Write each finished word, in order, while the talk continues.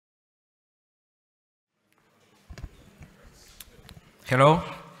Hello,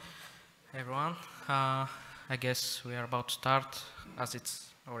 everyone. I guess we are about to start as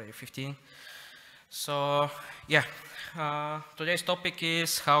it's already 15. So, yeah, today's topic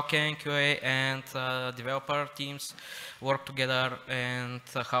is how can QA and developer teams work together and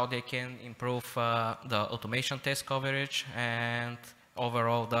how they can improve the automation test coverage and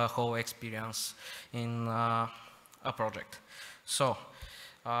overall the whole experience in a project. So,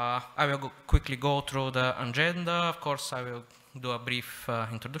 I will quickly go through the agenda. Of course, I will do a brief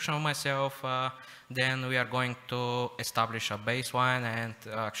introduction of myself. Then we are going to establish a baseline and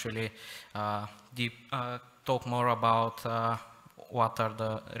actually talk more about what are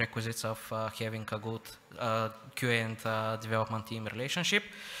the requisites of having a good QA and development team relationship.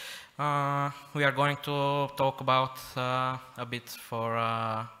 We are going to talk about a bit for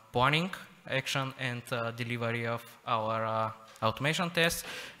planning, action, and delivery of our automation tests.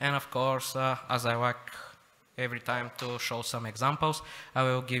 And of course, as I like every time to show some examples, I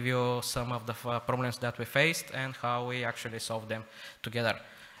will give you some of the problems that we faced and how we actually solved them together.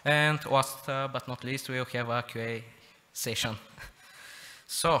 And last but not least, we'll have a QA session.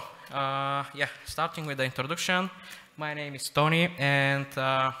 So, yeah, starting with the introduction, my name is Tony, and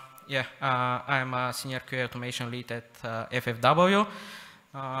I'm a senior QA automation lead at FFW.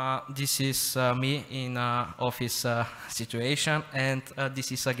 This is me in office situation, and this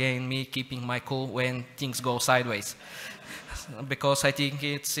is again me keeping my cool when things go sideways. Because I think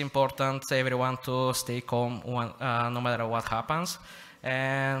it's important everyone to stay calm when, no matter what happens,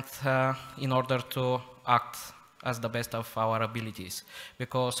 and in order to act as the best of our abilities.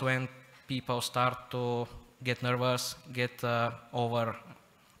 Because when people start to get nervous, get over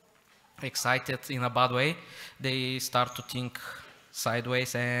excited in a bad way, they start to think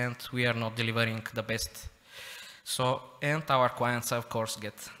sideways and we are not delivering the best. So, and our clients of course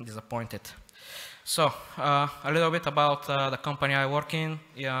get disappointed. So, a little bit about the company I work in.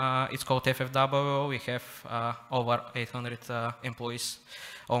 It's called FFW. We have over 800 employees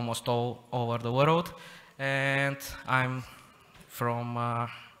almost all over the world. And I'm from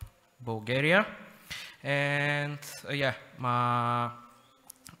Bulgaria. And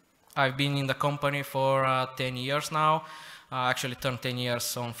I've been in the company for 10 years now. Actually turned 10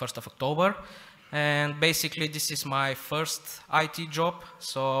 years on 1st of October. And basically this is my first IT job.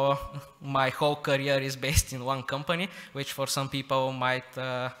 So my whole career is based in one company, which for some people might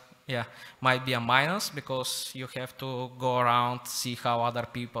be a minus because you have to go around, see how other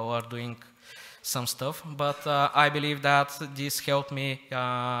people are doing some stuff. But I believe that this helped me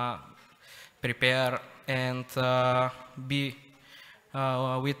prepare and be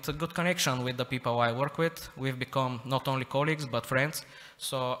with a good connection with the people I work with. We've become not only colleagues, but friends.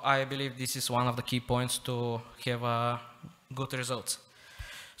 So I believe this is one of the key points to have good results.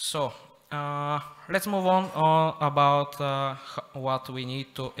 So let's move on about what we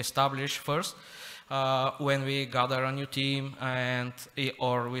need to establish first when we gather a new team and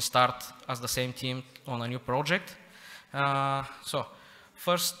or we start as the same team on a new project. So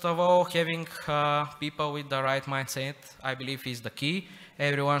first of all, having people with the right mindset, I believe, is the key.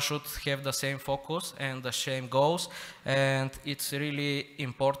 Everyone should have the same focus and the same goals, and it's really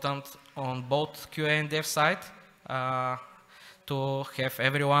important on both QA and dev side to have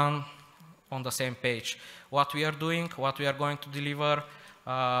everyone on the same page. What we are doing, what we are going to deliver,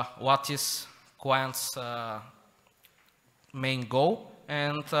 what is client's main goal,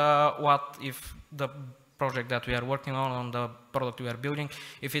 and what if the project that we are working on the product we are building,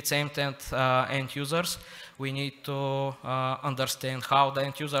 if it's aimed at end users, we need to understand how the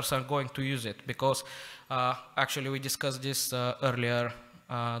end users are going to use it. Because actually we discussed this earlier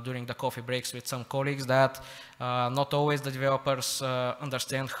during the coffee breaks with some colleagues that not always the developers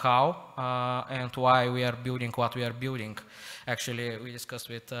understand how and why we are building what we are building. Actually, we discussed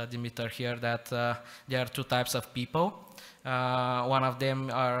with Dimitar here that there are two types of people. One of them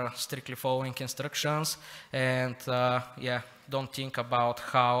are strictly following instructions and don't think about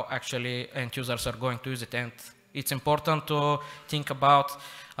how actually end users are going to use it. And it's important to think about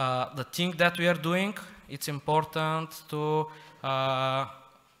the thing that we are doing. It's important to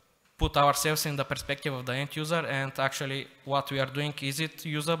put ourselves in the perspective of the end user and actually what we are doing. Is it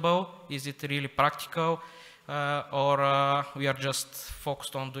usable? Is it really practical? Or we are just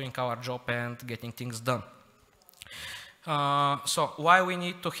focused on doing our job and getting things done. So why we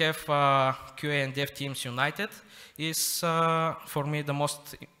need to have QA and dev teams united is, for me, the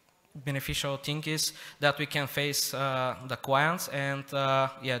most beneficial thing is that we can face the clients and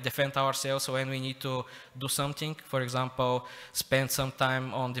defend ourselves when we need to do something. For example, spend some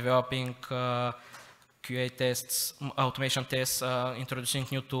time on developing QA tests, automation tests, introducing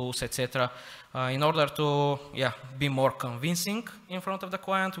new tools, etc. In order to be more convincing in front of the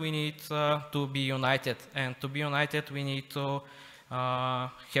client, we need to be united. And to be united, we need to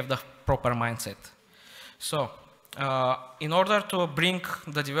have the proper mindset. So in order to bring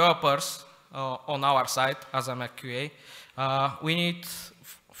the developers on our side, as I'm a QA, we need,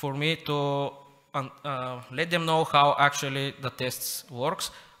 for me, to let them know how actually the tests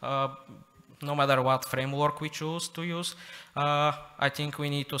works. No matter what framework we choose to use, I think we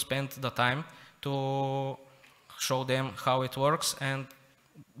need to spend the time to show them how it works, and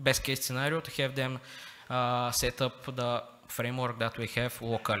best case scenario, to have them set up the framework that we have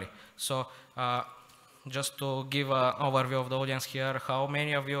locally. So just to give an overview of the audience here, how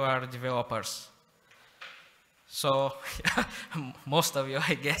many of you are developers? So most of you,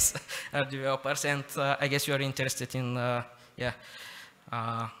 I guess, are developers, and I guess you are interested in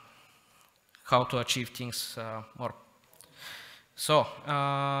how to achieve things more. So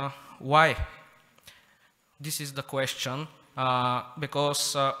why? This is the question,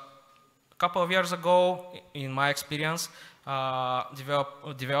 because a couple of years ago, in my experience,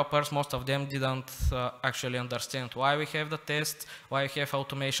 developers, most of them didn't actually understand why we have the tests, why we have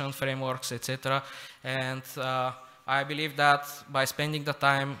automation frameworks, etc. And I believe that by spending the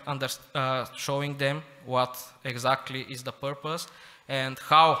time showing them what exactly is the purpose and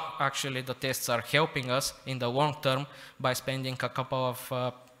how actually the tests are helping us in the long term, by spending a couple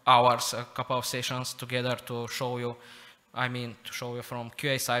of hours, a couple of sessions together to show you, to show you from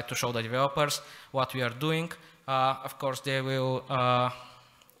QA side, to show the developers what we are doing. Of course, developers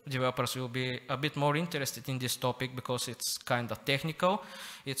will be a bit more interested in this topic because it's kind of technical.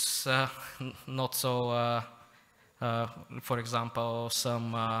 It's not so, for example,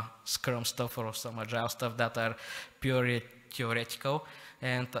 some Scrum stuff or some Agile stuff that are purely theoretical.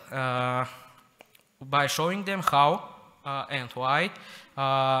 And by showing them how and why,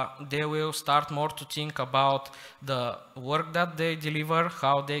 they will start more to think about the work that they deliver,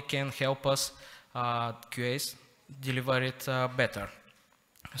 how they can help us QAs deliver it better.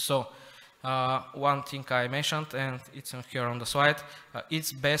 So one thing I mentioned, and it's here on the slide,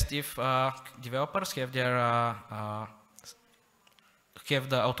 it's best if developers have their have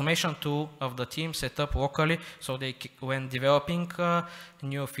the automation tool of the team set up locally, so they, when developing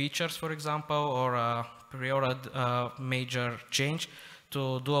new features, for example, or prior major change,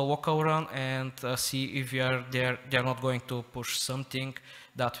 to do a local run and see if they're not going to push something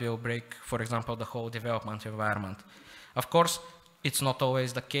that will break, for example, the whole development environment. Of course, it's not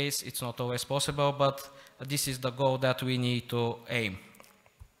always the case, it's not always possible, but this is the goal that we need to aim.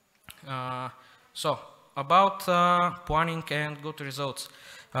 So, about planning and good results.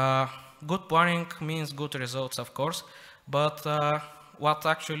 Good planning means good results, of course, but what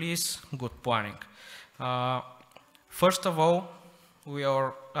actually is good planning? First of all,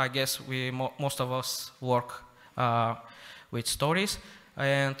 most of us work with stories,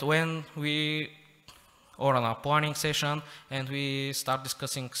 and when we are on a planning session and we start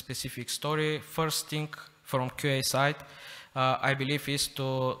discussing specific story, first thing from QA side, I believe, is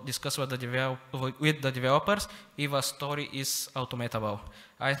to discuss with the developers if a story is automatable.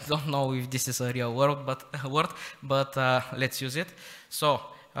 I don't know if this is a real word, but let's use it. So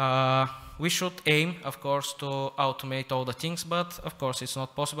we should aim, of course, to automate all the things, but of course it's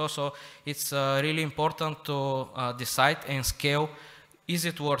not possible. So it's really important to decide and scale, is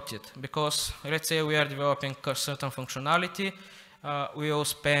it worth it? Because let's say we are developing a certain functionality, we will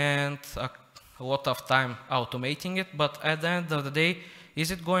spend a lot of time automating it, but at the end of the day,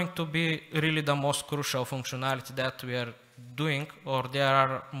 is it going to be really the most crucial functionality that we are doing, or there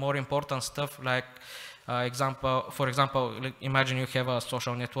are more important stuff like, for example, imagine you have a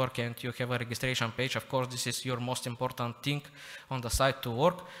social network and you have a registration page. Of course, this is your most important thing on the site to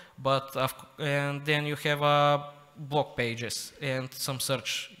work, but and then you have blog pages and some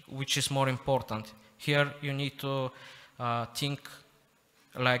search, which is more important. Here you need to think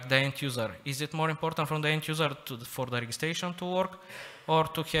like the end user. Is it more important from the end user for the registration to work, or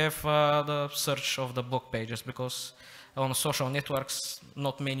to have the search of the blog pages? Because on social networks,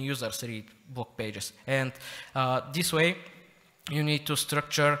 not many users read blog pages. And this way, you need to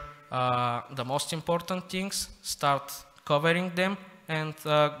structure the most important things, start covering them, and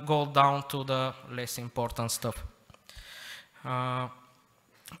go down to the less important stuff.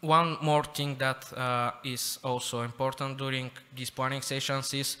 One more thing that is also important during these planning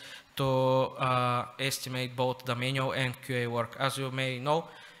sessions is to estimate both the manual and QA work. As you may know,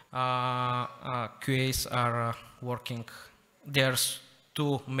 QAs are working. There's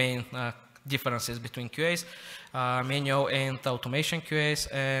two main differences between QAs, manual and automation QAs,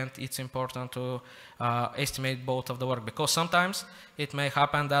 and it's important to estimate both of the work, because sometimes it may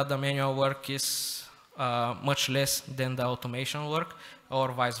happen that the manual work is much less than the automation work,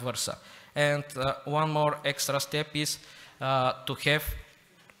 or vice versa. And one more extra step is to have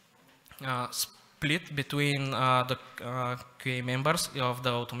split between the QA members of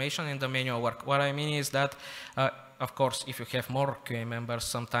the automation and the manual work. What I mean is that, of course, if you have more QA members,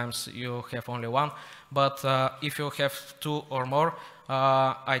 sometimes you have only one, but if you have two or more,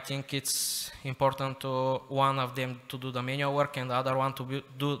 I think it's important to one of them to do the manual work and the other one to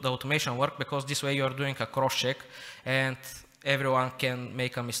do the automation work, because this way you're doing a cross-check and everyone can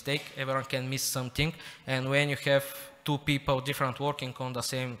make a mistake, everyone can miss something, and when you have two people different working on the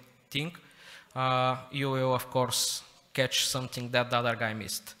same thing, you will of course catch something that the other guy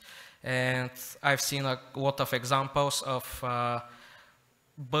missed. And I've seen a lot of examples of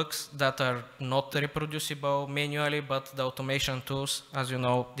bugs that are not reproducible manually, but the automation tools, as you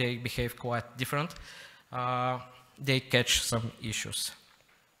know, they behave quite different. They catch some issues.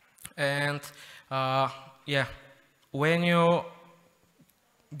 And yeah, when you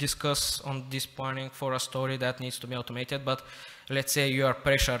discuss on this planning for a story that needs to be automated, but let's say you are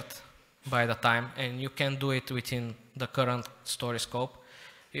pressured by the time and you can do it within the current story scope,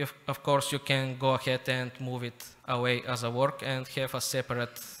 of course you can go ahead and move it away as a work and have a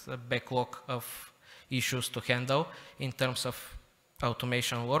separate backlog of issues to handle in terms of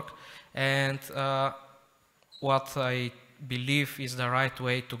automation work. And what I believe is the right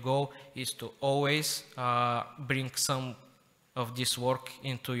way to go is to always bring some of this work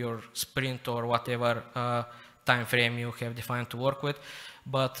into your sprint or whatever time frame you have defined to work with,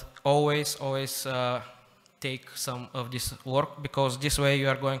 but always take some of this work, because this way you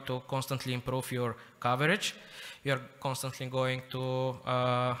are going to constantly improve your coverage. You are constantly going to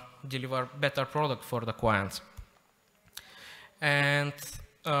deliver better product for the clients. And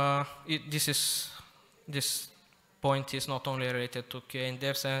this point is not only related to QA and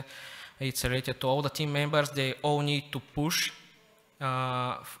devs, it's related to all the team members. They all need to push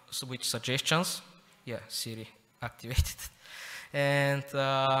with suggestions. Yeah, Siri activated. And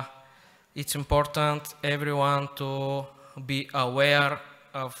it's important everyone to be aware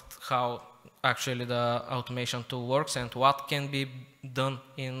of how actually the automation tool works and what can be done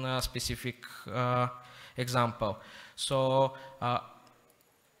in a specific example. So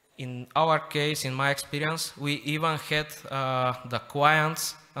in our case, in my experience, we even had the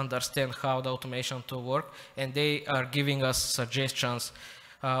clients understand how the automation tool works, and they are giving us suggestions.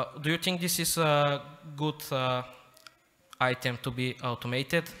 Do you think this is a good item to be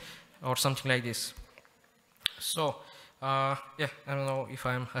automated, or something like this? So yeah, I don't know if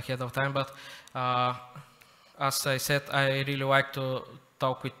I'm ahead of time, but as I said, I really like to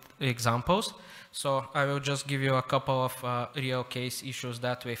talk with examples. So I will just give you a couple of real case issues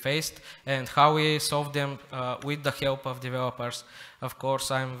that we faced and how we solved them with the help of developers. Of course,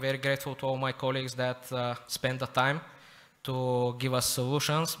 I'm very grateful to all my colleagues that spend the time to give us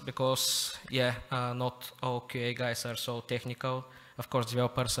solutions, because yeah, not all QA guys are so technical. Of course,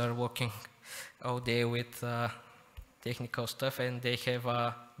 developers are working all day with technical stuff and they have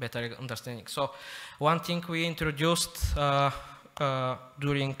a better understanding. So one thing we introduced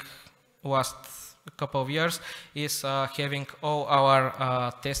during last couple of years is having all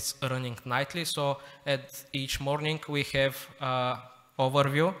our tests running nightly. So at each morning we have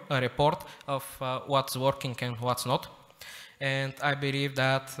overview, a report of what's working and what's not. And I believe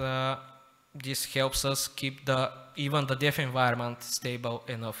that this helps us keep even the dev environment stable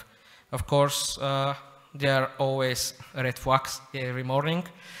enough. Of course, there are always red flags every morning,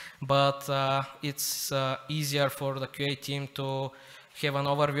 but it's easier for the QA team to have an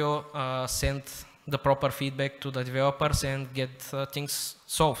overview, send the proper feedback to the developers and get things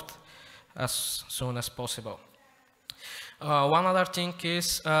solved as soon as possible. One other thing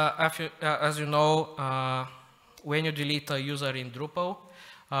is, as you know, when you delete a user in Drupal,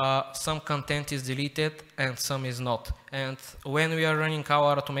 some content is deleted and some is not. And when we are running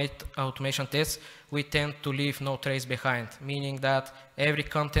our automation tests, we tend to leave no trace behind, meaning that every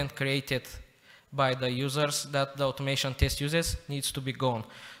content created by the users that the automation test uses needs to be gone.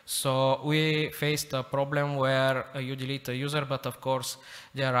 So we faced a problem where you delete a user, but of course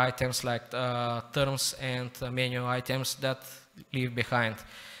there are items like terms and menu items that leave behind.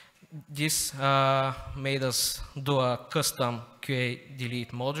 This made us do a custom QA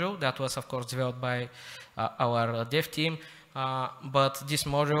delete module that was of course developed by our dev team, but this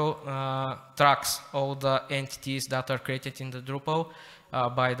module tracks all the entities that are created in the Drupal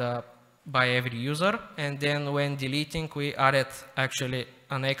by the by every user. And then when deleting, we added actually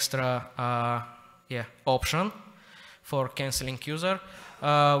an extra option for canceling user,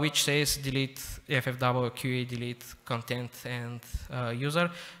 which says delete FFWQA, delete content and user.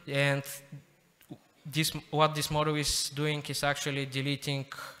 And what this model is doing is actually deleting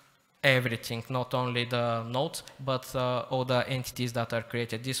everything, not only the nodes, but all the entities that are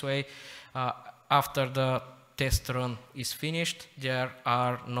created. This way, after the test run is finished, there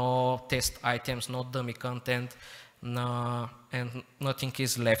are no test items, no dummy content, and nothing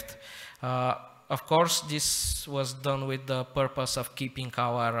is left. Of course, this was done with the purpose of keeping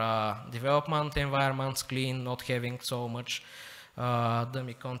our development environments clean, not having so much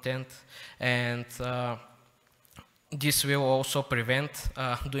dummy content, and this will also prevent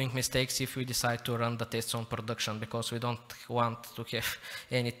doing mistakes if we decide to run the tests on production, because we don't want to have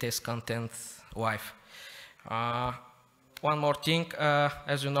any test content live. One more thing,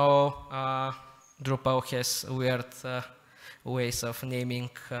 as you know, Drupal has weird ways of naming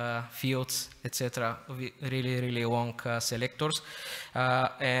fields, etc. Really long selectors,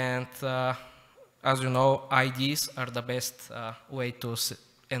 and as you know, IDs are the best way to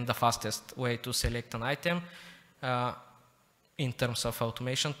and the fastest way to select an item in terms of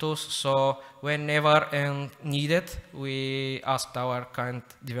automation tools. So whenever needed, we asked our current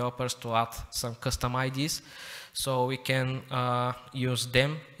developers to add some custom IDs so we can use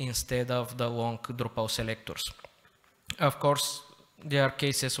them instead of the long Drupal selectors. Of course, there are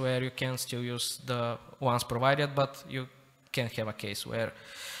cases where you can still use the ones provided, but you can have a case where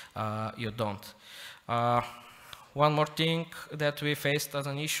you don't. One more thing that we faced as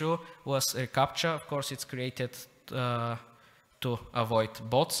an issue was reCAPTCHA. Of course, it's created to avoid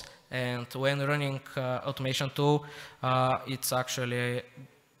bots, and when running automation tool, it's actually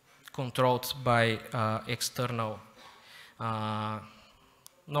controlled by external,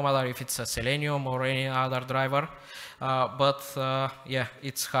 no matter if it's a Selenium or any other driver, but yeah,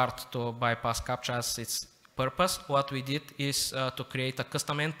 it's hard to bypass CAPTCHA as its purpose. What we did is to create a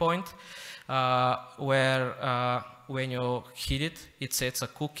custom endpoint where when you hit it, it sets a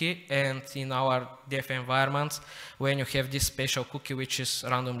cookie, and in our dev environments, when you have this special cookie which is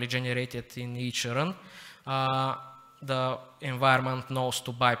randomly generated in each run, the environment knows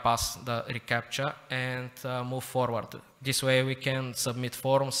to bypass the reCAPTCHA and move forward. This way we can submit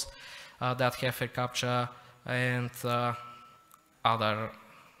forms that have reCAPTCHA and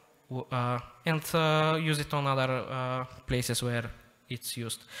use it on other places where it's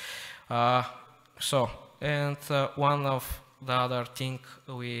used. One of the other thing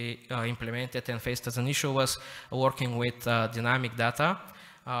we implemented and faced as an issue was working with dynamic data.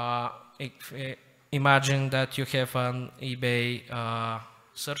 Imagine that you have an eBay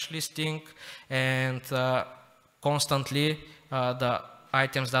search listing, and constantly the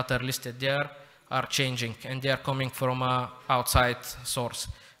items that are listed there are changing, and they are coming from an outside source,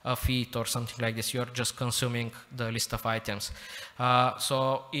 a feed or something like this. You're just consuming the list of items.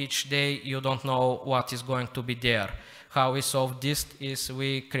 So each day you don't know what is going to be there. How we solved this is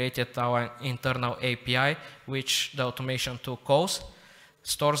we created our internal API, which the automation tool calls,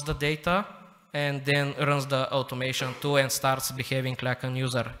 stores the data, and then runs the automation tool and starts behaving like an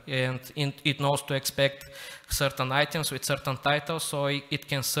user. And it knows to expect certain items with certain titles, so it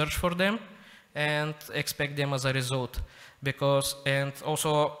can search for them and expect them as a result. And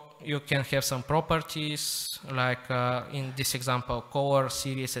also you can have some properties, like in this example, color,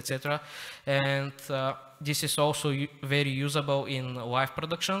 series, etc. And this is also very usable in live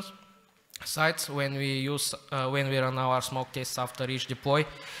production sites. When we run our smoke tests after each deploy,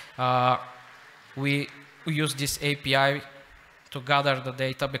 we use this API to gather the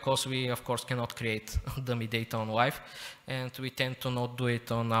data, because we of course cannot create dummy data on live, and we tend to not do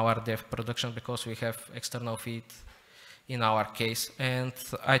it on our dev production because we have external feed in our case. And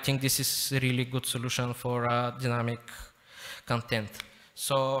I think this is a really good solution for dynamic content.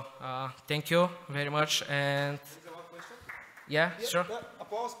 So thank you very much. And yeah, sure.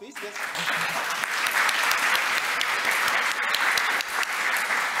 Applause, please. Yes.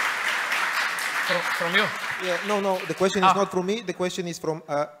 From you? Yeah, no, the question is not from me. The question is from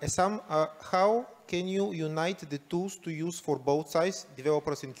Essam. How can you unite the tools to use for both sides,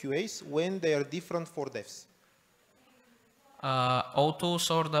 developers and QAs, when they are different for devs? All tools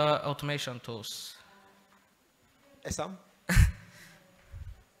or the automation tools? Essam?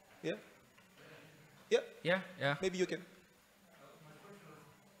 Yeah? Yeah? Yeah. Maybe you can.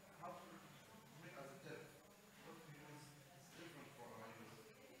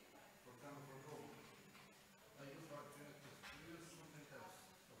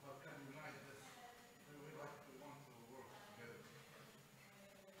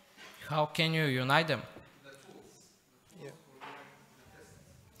 how can you unite them? Yeah.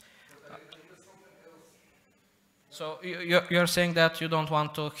 So you're saying that you don't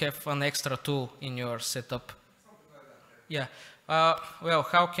want to have an extra tool in your setup? Yeah. Well,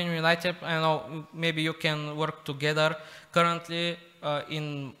 how can you unite it? I know maybe you can work together. Currently,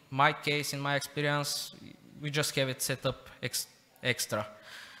 in my case, in my experience, we just have it set up extra.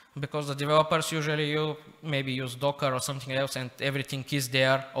 Because the developers usually maybe use Docker or something else and everything is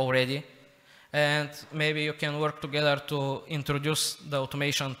there already. And maybe you can work together to introduce the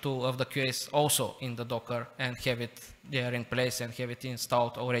automation tool of the QAs also in the Docker and have it there in place and have it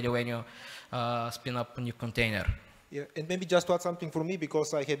installed already when you spin up a new container. Yeah, and maybe just to add something for me,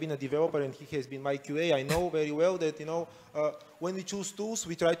 because I have been a developer and he has been my QA, I know very well that, when we choose tools,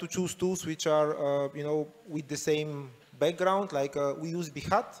 we try to choose tools which are, with the same background. Like we use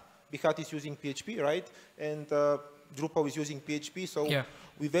Behat. Behat is using PHP, right? And Drupal is using PHP. So yeah,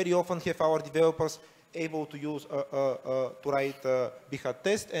 we very often have our developers able to use to write Behat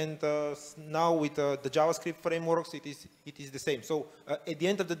test. And now with the JavaScript frameworks, it is the same. So at the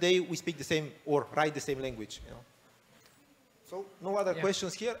end of the day, we speak the same or write the same language. So no other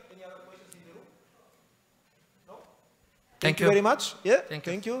questions here. Any other questions in the room? No? Thank you very much. Yeah.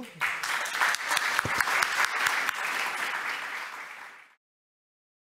 Thank you.